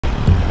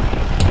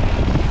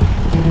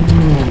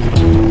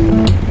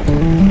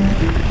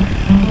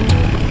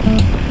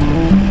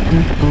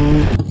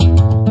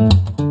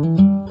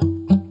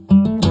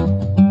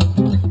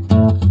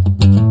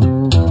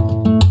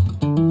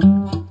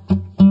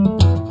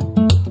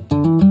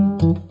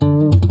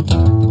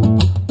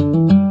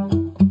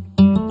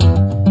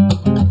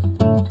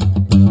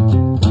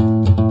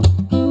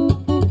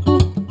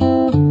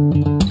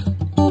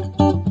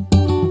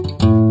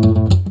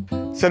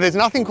So there's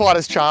nothing quite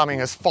as charming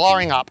as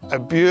firing up a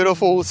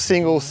beautiful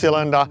single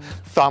cylinder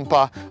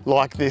thumper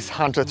like this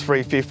Hunter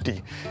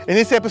 350. In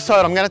this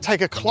episode, I'm going to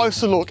take a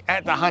closer look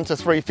at the Hunter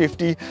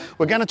 350.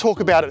 We're going to talk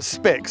about its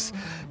specs,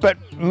 but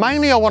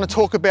mainly I want to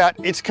talk about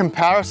its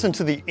comparison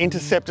to the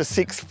Interceptor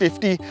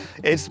 650,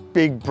 its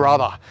big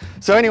brother.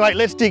 So anyway,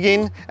 let's dig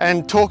in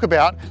and talk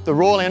about the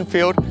Royal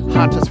Enfield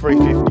Hunter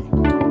 350.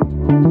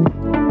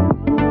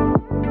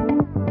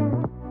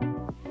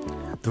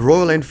 The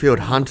Royal Enfield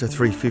Hunter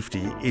 350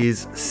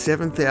 is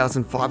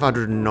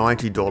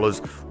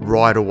 $7,590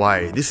 right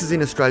away. This is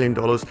in Australian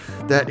dollars.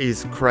 That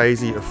is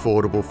crazy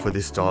affordable for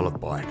this style of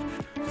bike.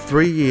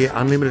 3-year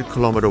unlimited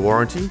kilometre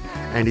warranty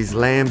and is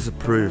LAMS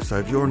approved. So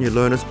if you're on your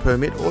learner's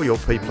permit or your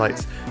P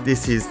plates,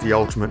 this is the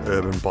ultimate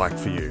urban bike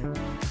for you.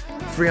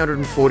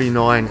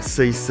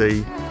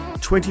 349cc,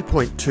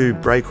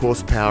 20.2 brake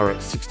horsepower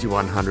at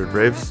 6100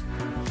 revs,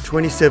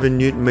 27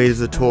 Newton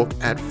meters of torque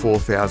at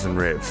 4000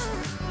 revs.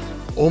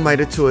 All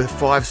mated to a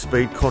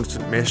 5-speed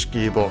constant mesh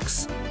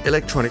gearbox,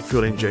 electronic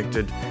fuel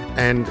injected,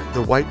 and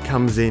the weight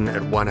comes in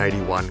at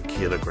 181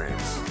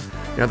 kilograms.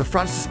 Now the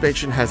front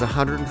suspension has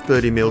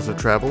 130 mils of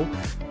travel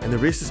and the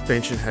rear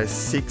suspension has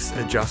 6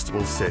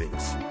 adjustable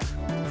settings.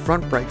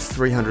 Front brakes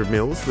 300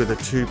 mils with a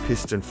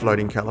 2-piston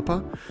floating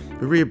caliper,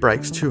 the rear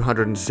brakes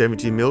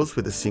 270 mils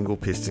with a single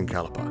piston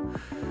caliper.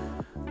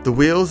 The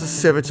wheels are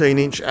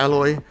 17-inch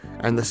alloy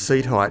and the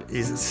seat height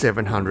is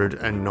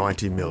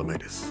 790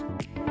 millimeters.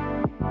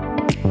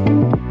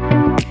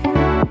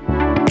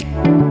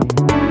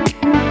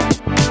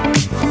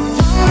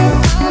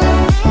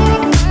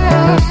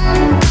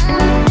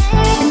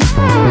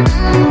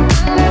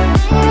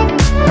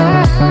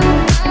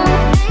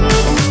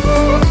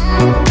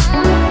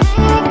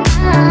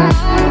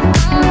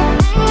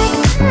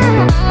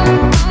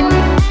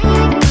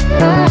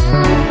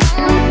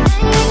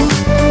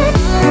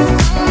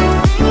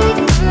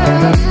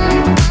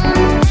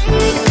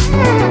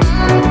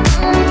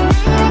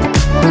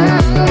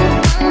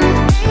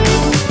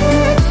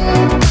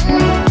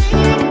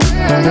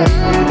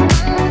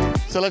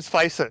 So let's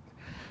face it,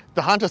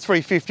 the Hunter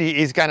 350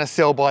 is going to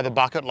sell by the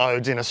bucket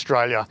loads in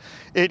Australia.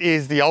 It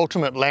is the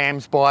ultimate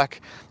LAMS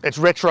bike. It's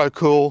retro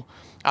cool.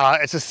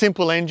 It's a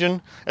simple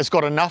engine. It's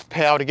got enough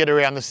power to get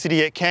around the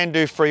city. It can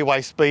do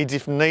freeway speeds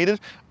if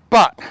needed.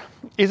 But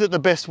is it the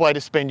best way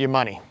to spend your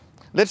money?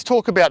 Let's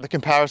talk about the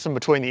comparison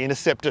between the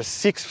Interceptor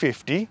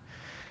 650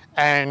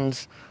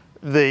 and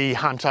the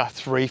Hunter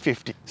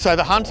 350. So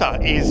the Hunter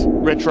is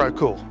retro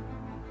cool.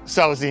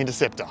 So is the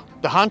Interceptor.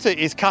 The Hunter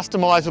is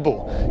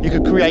customizable. You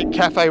could create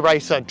cafe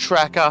racer,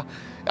 tracker,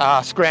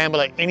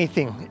 scrambler,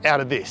 anything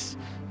out of this.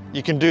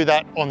 You can do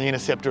that on the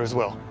Interceptor as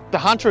well. The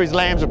Hunter is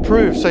LAMS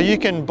approved, so you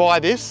can buy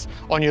this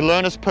on your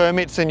learner's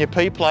permits and your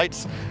P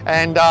plates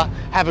and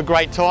have a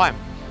great time.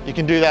 You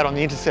can do that on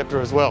the Interceptor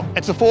as well.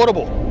 It's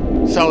affordable,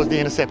 so is the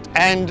Interceptor.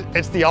 And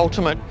it's the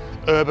ultimate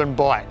urban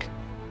bike,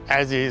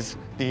 as is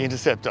the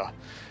Interceptor.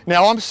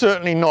 Now, I'm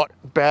certainly not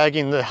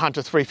bagging the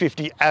Hunter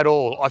 350 at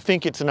all. I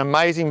think it's an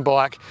amazing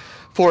bike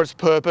for its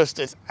purpose.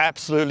 It's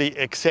absolutely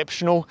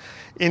exceptional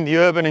in the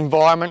urban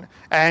environment.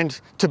 And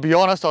to be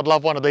honest, I'd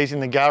love one of these in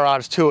the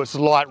garage too. It's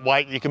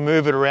lightweight, you can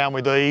move it around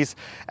with ease.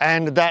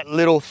 And that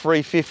little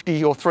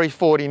 350 or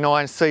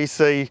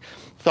 349cc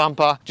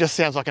thumper just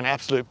sounds like an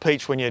absolute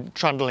peach when you're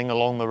trundling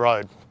along the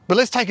road. But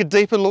let's take a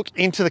deeper look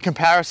into the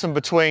comparison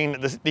between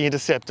the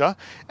Interceptor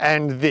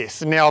and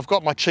this. Now I've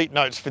got my cheat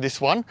notes for this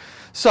one.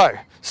 So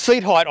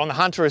seat height on the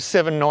Hunter is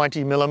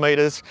 790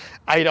 millimeters,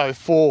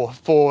 804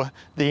 for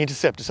the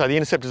Interceptor. So the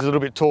Interceptor is a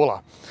little bit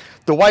taller.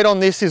 The weight on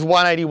this is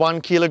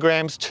 181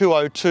 kilograms,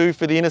 202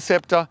 for the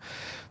Interceptor.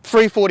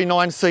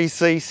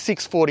 349cc,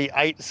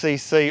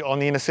 648cc on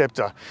the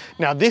Interceptor.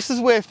 Now this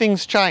is where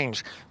things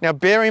change. Now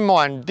bear in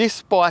mind,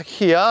 this bike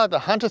here, the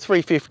Hunter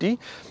 350,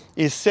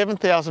 is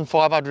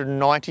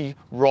 $7,590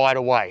 right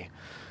away.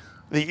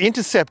 The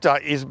Interceptor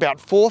is about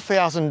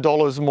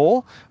 $4,000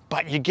 more,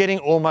 but you're getting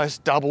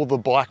almost double the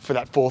bike for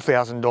that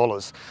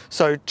 $4,000.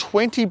 So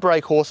 20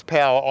 brake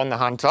horsepower on the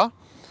Hunter,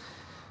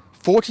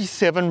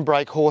 47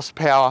 brake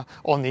horsepower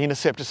on the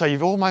Interceptor. So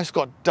you've almost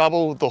got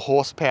double the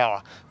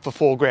horsepower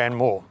for $4,000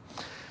 more.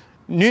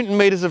 Newton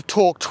meters of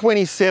torque,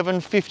 27,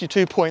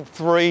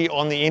 52.3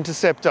 on the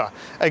Interceptor.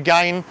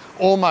 Again,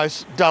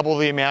 almost double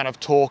the amount of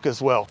torque as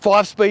well.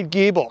 5-speed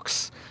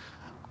gearbox.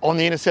 On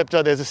the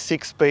Interceptor, there's a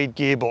 6-speed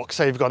gearbox,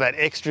 so you've got that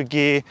extra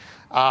gear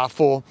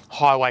for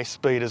highway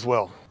speed as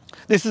well.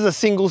 This is a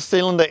single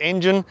cylinder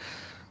engine.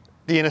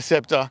 The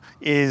Interceptor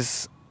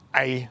is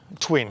a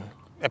twin,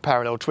 a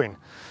parallel twin.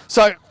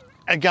 So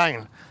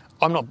again,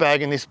 I'm not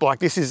bagging this bike.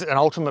 This is an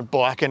ultimate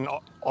bike, and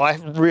I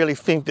really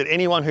think that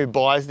anyone who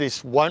buys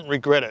this won't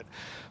regret it.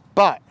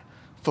 But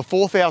For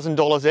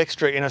 $4,000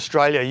 extra in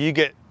Australia, you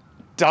get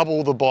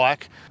double the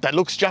bike that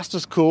looks just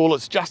as cool,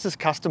 it's just as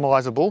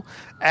customizable,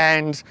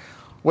 and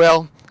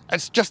well,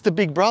 it's just the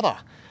big brother.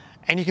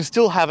 And you can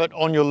still have it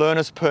on your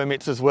learner's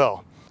permits as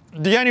well.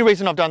 The only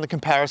reason I've done the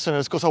comparison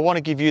is because I want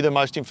to give you the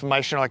most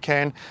information I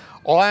can.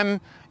 I'm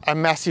a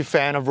massive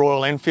fan of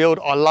Royal Enfield.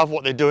 I love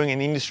what they're doing in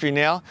the industry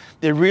now.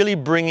 They're really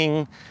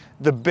bringing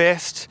the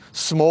best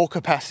small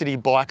capacity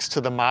bikes to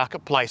the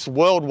marketplace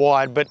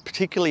worldwide, but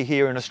particularly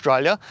here in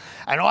Australia.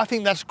 And I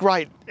think that's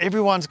great.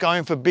 Everyone's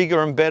going for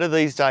bigger and better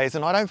these days,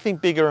 and I don't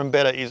think bigger and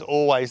better is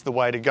always the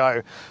way to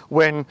go.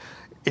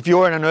 If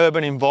you're in an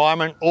urban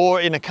environment or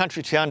in a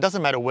country town,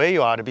 doesn't matter where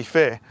you are, to be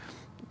fair,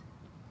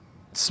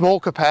 small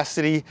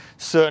capacity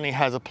certainly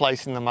has a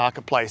place in the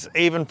marketplace,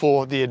 even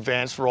for the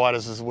advanced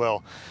riders as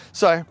well.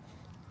 So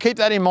keep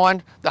that in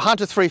mind. The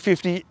Hunter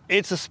 350,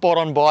 it's a spot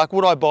on bike.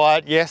 Would I buy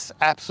it? Yes,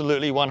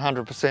 absolutely,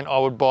 100% I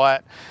would buy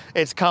it.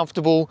 It's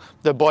comfortable,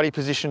 the body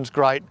position's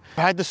great. If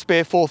I had the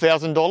spare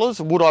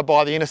 $4,000, would I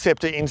buy the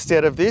Interceptor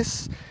instead of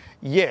this?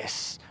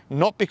 Yes.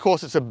 Not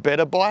because it's a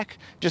better bike,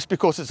 just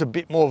because it's a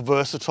bit more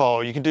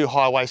versatile. You can do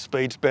highway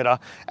speeds better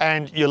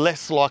and you're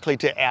less likely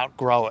to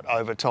outgrow it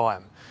over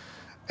time.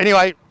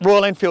 Anyway,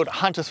 Royal Enfield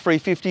Hunter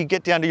 350,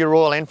 get down to your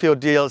Royal Enfield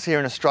dealers here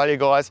in Australia,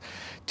 guys.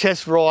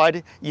 Test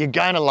ride, you're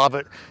going to love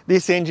it.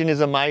 This engine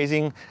is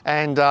amazing,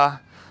 and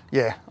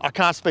yeah, I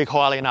can't speak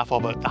highly enough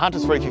of it. The Hunter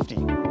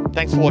 350.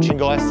 Thanks for watching,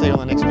 guys. See you on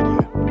the next video.